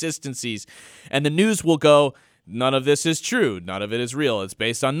inconsistencies. And the news will go, none of this is true. None of it is real. It's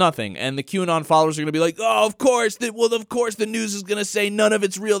based on nothing. And the QAnon followers are going to be like, oh, of course. Of course the news is going to say none of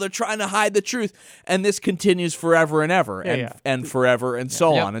it's real. They're trying to hide the truth. And this continues forever and ever and forever and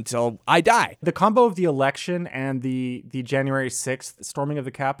so on until I die. The combo of the election and the January 6th storming of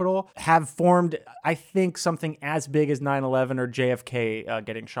the Capitol have formed, I think, something as big as 9/11 or JFK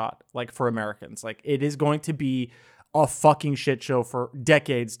getting shot, like, for Americans. Like, it is going to be a fucking shit show for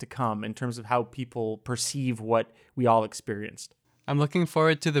decades to come in terms of how people perceive what we all experienced. I'm looking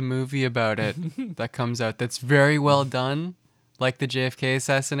forward to the movie about it that comes out that's very well done, like the JFK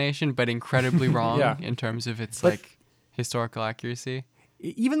assassination, but incredibly wrong in terms of its historical accuracy.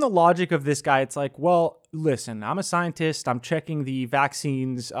 Even the logic of this guy, it's like, well, listen, I'm a scientist. I'm checking the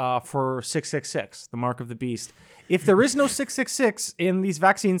vaccines for 666, the mark of the beast. If there is no 666 in these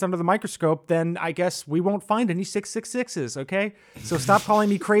vaccines under the microscope, then I guess we won't find any 666s, okay? So stop calling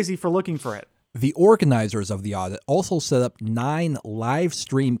me crazy for looking for it. The organizers of the audit also set up 9 live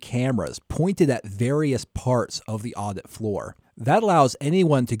stream cameras pointed at various parts of the audit floor. That allows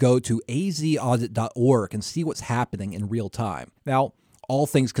anyone to go to azaudit.org and see what's happening in real time. Now, all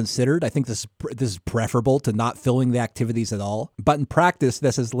things considered, I think this is preferable to not filming the activities at all. But in practice,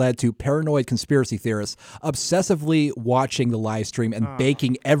 this has led to paranoid conspiracy theorists obsessively watching the live stream and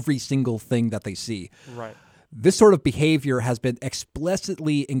baking every single thing that they see. Right. This sort of behavior has been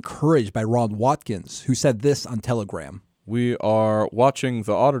explicitly encouraged by Ron Watkins, who said this on Telegram. We are watching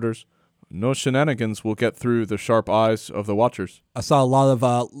the auditors. No shenanigans will get through the sharp eyes of the watchers. I saw a lot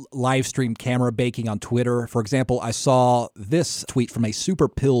of live stream camera baking on Twitter. For example, I saw this tweet from a super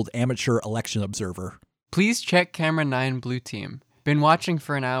pilled amateur election observer. Please check camera 9 blue team. Been watching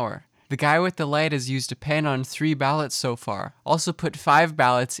for an hour. The guy with the light has used a pen on 3 ballots so far. Also put 5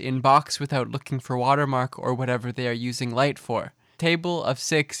 ballots in box without looking for watermark or whatever they are using light for. Table of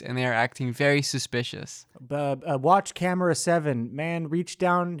 6 and they are acting very suspicious. Watch camera 7. Man reached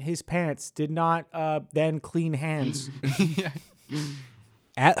down his pants, did not then clean hands.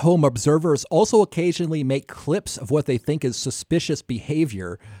 At-home observers also occasionally make clips of what they think is suspicious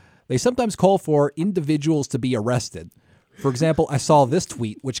behavior. They sometimes call for individuals to be arrested. For example, I saw this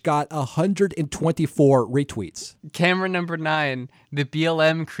tweet, which got 124 retweets. Camera number 9. The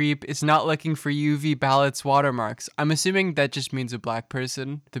BLM creep is not looking for UV ballots watermarks. I'm assuming that just means a black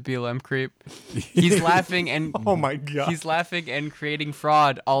person, the BLM creep. He's laughing and oh my God. He's laughing and creating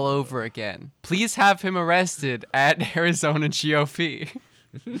fraud all over again. Please have him arrested at Arizona GOP.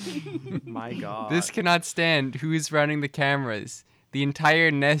 My God. This cannot stand. Who is running the cameras? The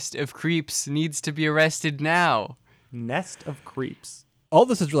entire nest of creeps needs to be arrested now. Nest of creeps. All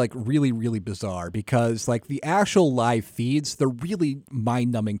this is like really, really bizarre because like the actual live feeds, they're really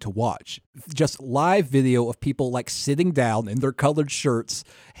mind-numbing to watch. Just live video of people like sitting down in their colored shirts,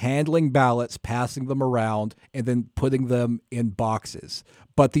 handling ballots, passing them around, and then putting them in boxes.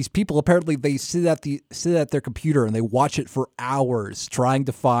 But these people apparently they sit at their computer and they watch it for hours trying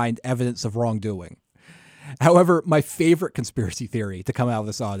to find evidence of wrongdoing. However, my favorite conspiracy theory to come out of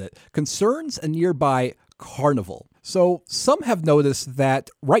this audit concerns a nearby carnival. So some have noticed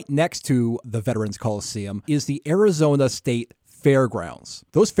that right next to the Veterans Coliseum is the Arizona State Fairgrounds.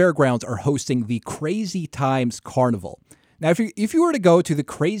 Those fairgrounds are hosting the Crazy Times Carnival. Now, if you were to go to the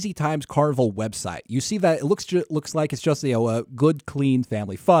Crazy Times Carnival website, you see that it looks like it's just a good, clean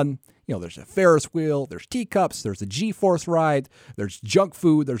family fun. There's a Ferris wheel, there's teacups, there's a G-Force ride, there's junk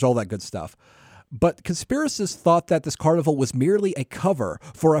food, there's all that good stuff. But conspiracists thought that this carnival was merely a cover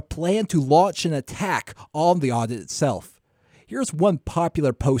for a plan to launch an attack on the audit itself. Here's one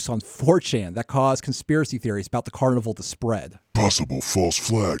popular post on 4chan that caused conspiracy theories about the carnival to spread. Possible false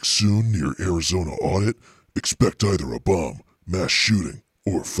flag soon near Arizona audit. Expect either a bomb, mass shooting,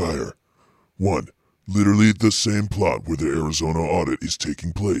 or fire. 1. Literally the same plot where the Arizona audit is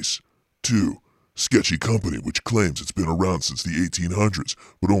taking place. 2. Sketchy company which claims it's been around since the 1800s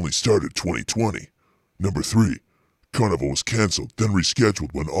but only started 2020. Number 3. Carnival was cancelled, then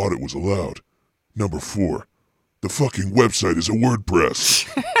rescheduled when audit was allowed. Number 4. The fucking website is a WordPress.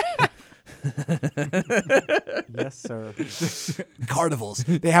 Yes, sir. Carnivals,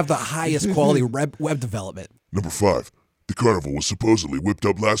 they have the highest quality web development. Number 5. The carnival was supposedly whipped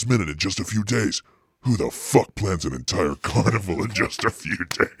up last minute in just a few days. Who the fuck plans an entire carnival in just a few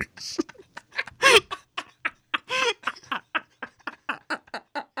days?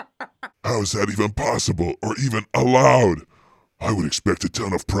 How is that even possible or even allowed? I would expect a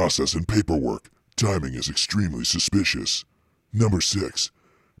ton of process and paperwork. Timing is extremely suspicious. Number 6.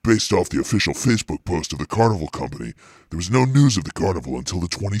 Based off the official Facebook post of the carnival company, there was no news of the carnival until the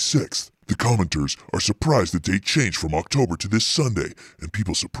 26th. The commenters are surprised the date changed from October to this Sunday, and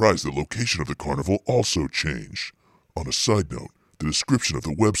people surprised the location of the carnival also changed. On a side note, the description of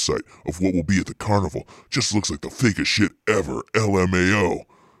the website of what will be at the carnival just looks like the fakest shit ever, LMAO.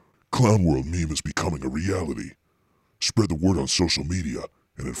 Clown World meme is becoming a reality. Spread the word on social media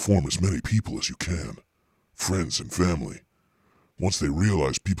and inform as many people as you can. Friends and family. Once they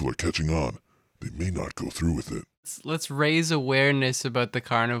realize people are catching on, they may not go through with it. Let's raise awareness about the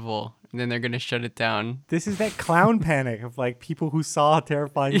carnival, and then they're going to shut it down. This is that clown panic of like people who saw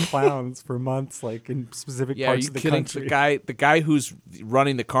terrifying clowns for months, like in specific parts of the country. The guy who's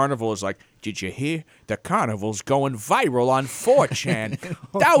running the carnival is like, did you hear? The carnival's going viral on 4chan.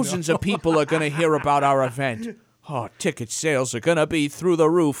 Thousands of people are going to hear about our event. Oh, ticket sales are gonna be through the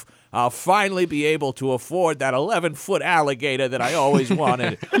roof. I'll finally be able to afford that 11-foot alligator that I always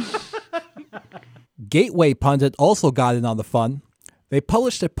wanted. Gateway Pundit also got in on the fun. They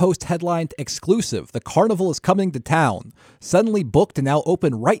published a post headlined "Exclusive, the carnival is coming to town. Suddenly booked and now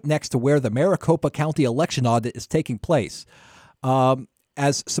open right next to where the Maricopa County election audit is taking place."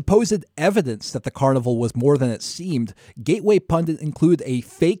 As supposed evidence that the carnival was more than it seemed, Gateway Pundit included a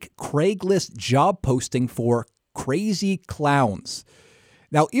fake Craigslist job posting for crazy clowns.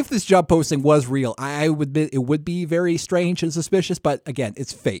 Now, if this job posting was real, I would admit it would be very strange and suspicious, but again,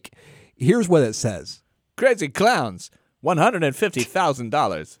 it's fake. Here's what it says. Crazy clowns,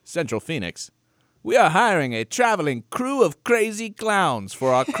 $150,000, Central Phoenix. We are hiring a traveling crew of crazy clowns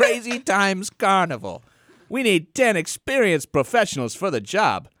for our Crazy Times Carnival. We need 10 experienced professionals for the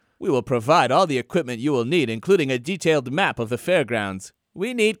job. We will provide all the equipment you will need, including a detailed map of the fairgrounds.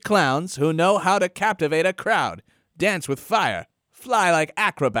 We need clowns who know how to captivate a crowd, dance with fire, fly like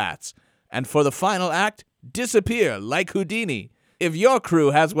acrobats, and for the final act, disappear like Houdini. If your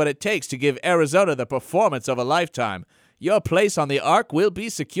crew has what it takes to give Arizona the performance of a lifetime, your place on the Ark will be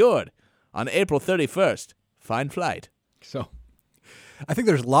secured. On April 31st, find flight. So, I think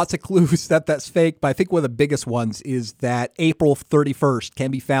there's lots of clues that that's fake, but I think one of the biggest ones is that April 31st can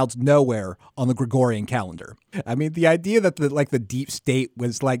be found nowhere on the Gregorian calendar. I mean, the idea that the deep state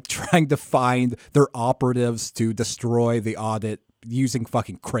was like trying to find their operatives to destroy the audit using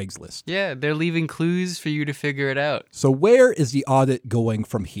fucking Craigslist. Yeah, they're leaving clues for you to figure it out. So where is the audit going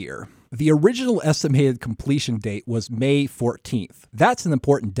from here? The original estimated completion date was May 14th. That's an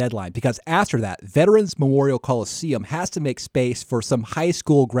important deadline because after that, Veterans Memorial Coliseum has to make space for some high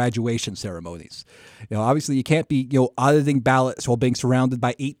school graduation ceremonies. Obviously you can't be, auditing ballots while being surrounded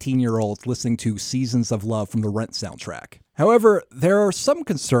by 18-year-olds listening to Seasons of Love from the Rent soundtrack. However, there are some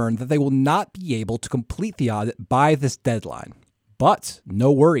concern that they will not be able to complete the audit by this deadline. But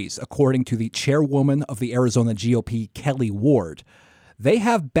no worries, according to the chairwoman of the Arizona GOP, Kelly Ward. They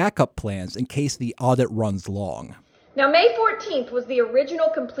have backup plans in case the audit runs long. Now, May 14th was the original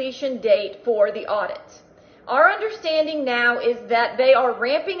completion date for the audit. Our understanding now is that they are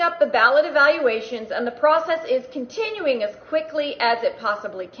ramping up the ballot evaluations and the process is continuing as quickly as it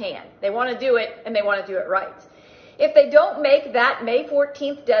possibly can. They want to do it and they want to do it right. If they don't make that May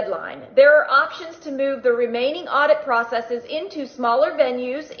 14th deadline, there are options to move the remaining audit processes into smaller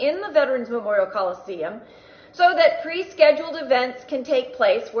venues in the Veterans Memorial Coliseum so that pre-scheduled events can take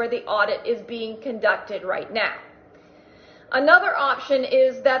place where the audit is being conducted right now. Another option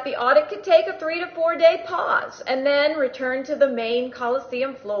is that the audit could take a 3 to 4 day pause and then return to the main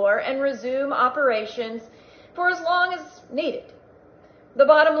Coliseum floor and resume operations for as long as needed. The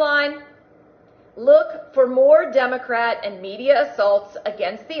bottom line, look for more Democrat and media assaults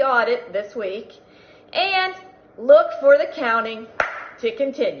against the audit this week, and look for the counting to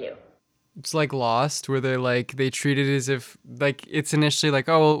continue. It's like Lost, where they treat it as if it's initially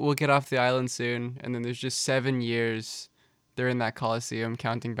we'll get off the island soon, and then there's just 7 years they're in that Coliseum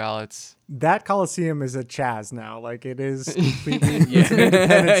counting ballots. That Coliseum is a Chaz now. It is completely it's an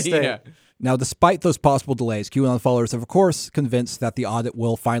independent state. Yeah. Now, despite those possible delays, QAnon followers are, of course, convinced that the audit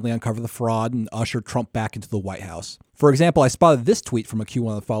will finally uncover the fraud and usher Trump back into the White House. For example, I spotted this tweet from a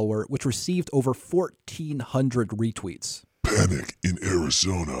QAnon follower, which received over 1,400 retweets. Panic in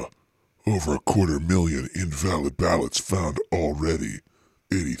Arizona. Over 250,000 invalid ballots found already.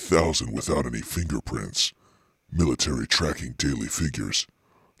 80,000 without any fingerprints. Military tracking daily figures.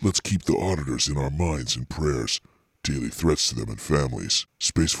 Let's keep the auditors in our minds and prayers. Daily threats to them and families.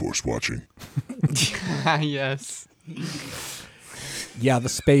 Space Force watching. Yes. Yeah, the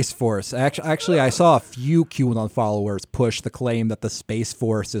Space Force. Actually, I saw a few QAnon followers push the claim that the Space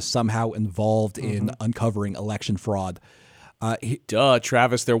Force is somehow involved in uncovering election fraud. Duh,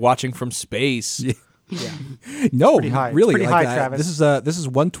 Travis, they're watching from space. Yeah. No, really. Pretty high, Travis. This is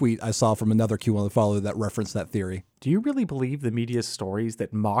one tweet I saw from another QAnon follower that referenced that theory. Do you really believe the media's stories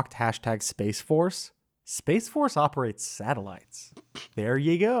that mocked hashtag Space Force? Space Force operates satellites. There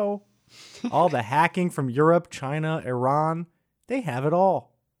you go. All the hacking from Europe, China, Iran, they have it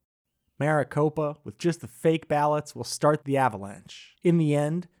all. Maricopa, with just the fake ballots, will start the avalanche. In the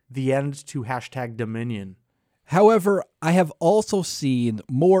end to hashtag Dominion. However, I have also seen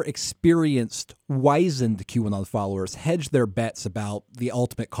more experienced, wizened QAnon followers hedge their bets about the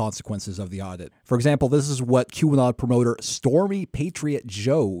ultimate consequences of the audit. For example, this is what QAnon promoter Stormy Patriot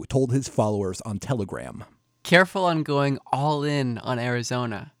Joe told his followers on Telegram. Careful on going all in on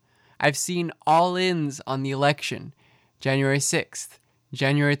Arizona. I've seen all-ins on the election. January 6th,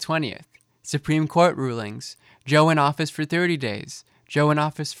 January 20th, Supreme Court rulings, Joe in office for 30 days, Joe in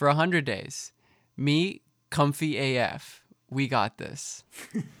office for 100 days. Me, comfy AF. We got this.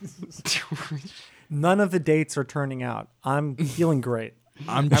 None of the dates are turning out. I'm feeling great.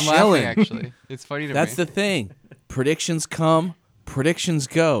 I'm laughing, actually. It's funny to That's me. the thing. Predictions come, predictions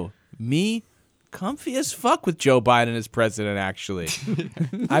go. Me, comfy as fuck with Joe Biden as president, actually.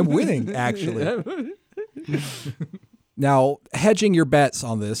 I'm winning, actually. Now, hedging your bets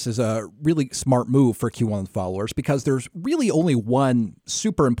on this is a really smart move for QAnon followers because there's really only one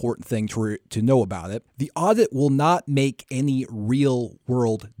super important thing to know about it. The audit will not make any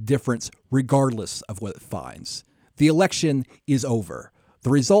real-world difference regardless of what it finds. The election is over. The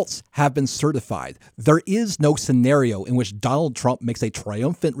results have been certified. There is no scenario in which Donald Trump makes a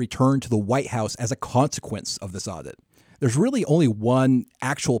triumphant return to the White House as a consequence of this audit. There's really only one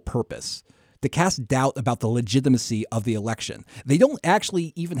actual purpose: to cast doubt about the legitimacy of the election. They don't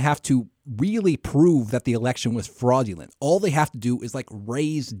actually even have to really prove that the election was fraudulent. All they have to do is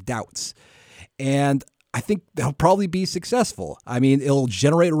raise doubts. And I think they'll probably be successful. I mean, it'll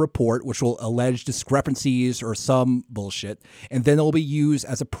generate a report which will allege discrepancies or some bullshit, and then it'll be used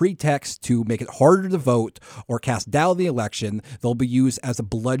as a pretext to make it harder to vote or cast doubt on the election. They'll be used as a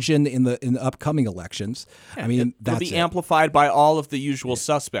bludgeon in the upcoming elections. I mean, They'll that's be amplified by all of the usual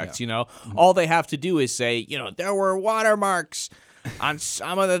suspects, All they have to do is say, there were watermarks on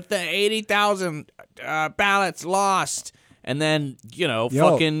some of the 80,000 ballots lost. And then,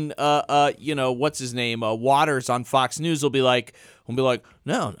 fucking, what's his name? Waters on Fox News will be like,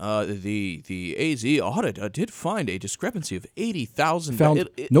 no, the AZ audit did find a discrepancy of 80,000. Found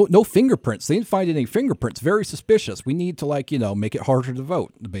no fingerprints. They didn't find any fingerprints. Very suspicious. We need to make it harder to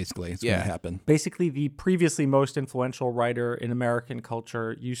vote. Basically, it's going to happen. Basically, the previously most influential writer in American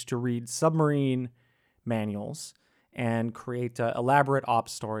culture used to read submarine manuals and create elaborate op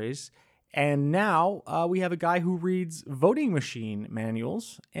stories. And now we have a guy who reads voting machine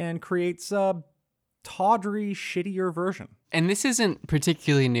manuals and creates a tawdry, shittier version. And this isn't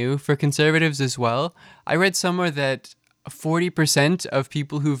particularly new for conservatives as well. I read somewhere that 40% of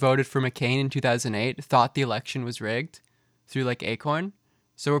people who voted for McCain in 2008 thought the election was rigged through Acorn.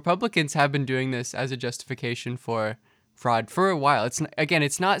 So Republicans have been doing this as a justification for fraud for a while.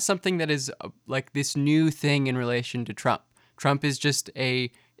 It's not something that is this new thing in relation to Trump. Trump is just an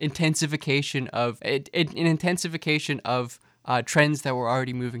intensification of trends that were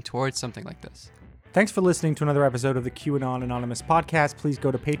already moving towards something like this. Thanks for listening to another episode of the QAnon Anonymous podcast. Please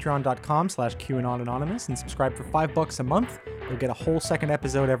go to patreon.com/QAnonAnonymous and subscribe for $5 a month. You'll get a whole second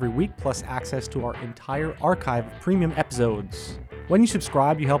episode every week, plus access to our entire archive of premium episodes. When you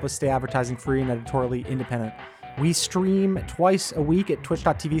subscribe, you help us stay advertising free and editorially independent. We stream twice a week at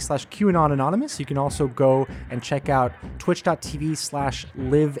twitch.tv/QAnonAnonymous. You can also go and check out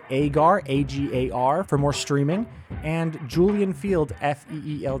twitch.tv/LiveAgar, AGAR, for more streaming, and Julian Field,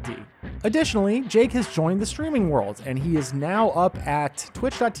 FEELD. Additionally, Jake has joined the streaming world, and he is now up at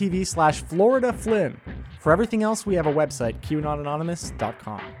twitch.tv/FloridaFlynn. For everything else, we have a website,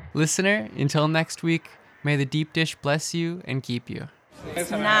 QAnonAnonymous.com. Listener, until next week, may the deep dish bless you and keep you.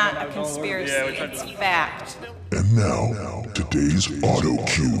 It's not a conspiracy, it's fact. And now, today's auto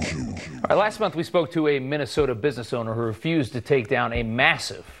cue. All right, last month we spoke to a Minnesota business owner who refused to take down a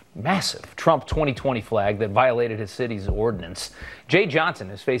massive Trump 2020 flag that violated his city's ordinance. Jay Johnson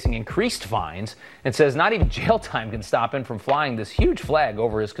is facing increased fines and says not even jail time can stop him from flying this huge flag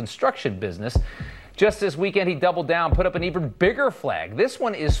over his construction business. Just this weekend, he doubled down, put up an even bigger flag. This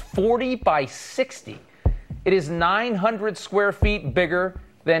one is 40 by 60. It is 900 square feet bigger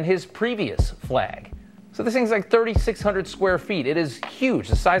than his previous flag. So this thing's 3,600 square feet. It is huge,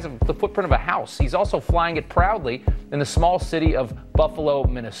 the size of the footprint of a house. He's also flying it proudly in the small city of Buffalo,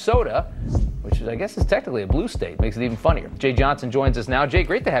 Minnesota, which I guess is technically a blue state. Makes it even funnier. Jay Johnson joins us now. Jay,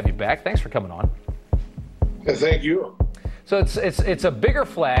 great to have you back. Thanks for coming on. Thank you. So it's a bigger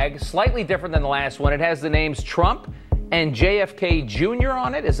flag, slightly different than the last one. It has the names Trump and JFK Jr.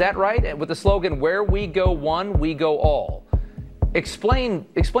 on it. Is that right? With the slogan, "Where we go one, we go all." Explain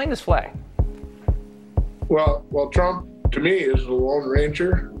this flag. Well, Trump, to me, is the Lone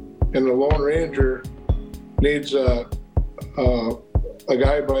Ranger, and the Lone Ranger needs a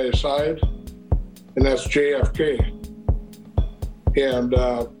guy by his side, and that's JFK. And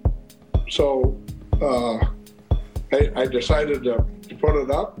so I decided to put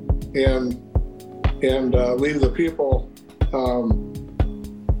it up and leave the people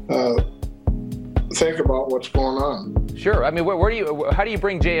think about what's going on. Sure. I mean, how do you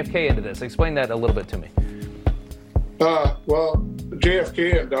bring JFK into this? Explain that a little bit to me. Well,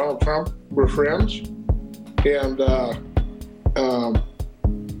 JFK and Donald Trump were friends, and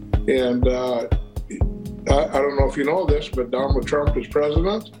I don't know if you know this, but Donald Trump is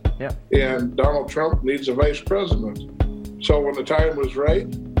president. Yeah. And Donald Trump needs a vice president. So when the time was right,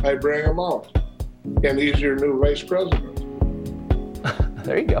 I bring him out. And he's your new vice president.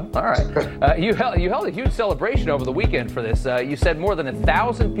 There you go. All right. You held a huge celebration over the weekend for this. You said more than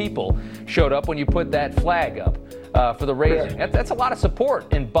 1,000 people showed up when you put that flag up for the raising. Yeah. That's a lot of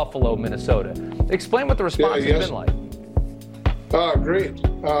support in Buffalo, Minnesota. Explain what the response has been like. Great.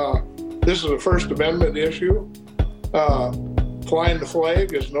 This is a First Amendment issue. Flying the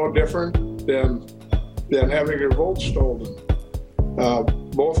flag is no different than having your vote stolen.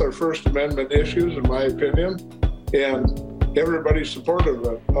 Both are First Amendment issues, in my opinion, and everybody's supportive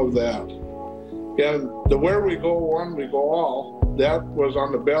of that. And the Where We Go One, We Go All, that was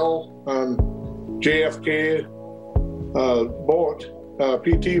on the Bell on JFK boat,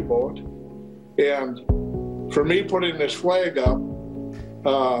 PT boat. And for me putting this flag up,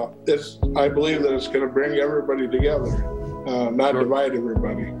 I believe that it's going to bring everybody together, not divide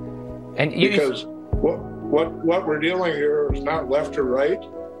everybody. And because what we're dealing here is not left or right;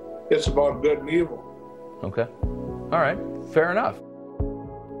 it's about good and evil. Okay, all right, fair enough.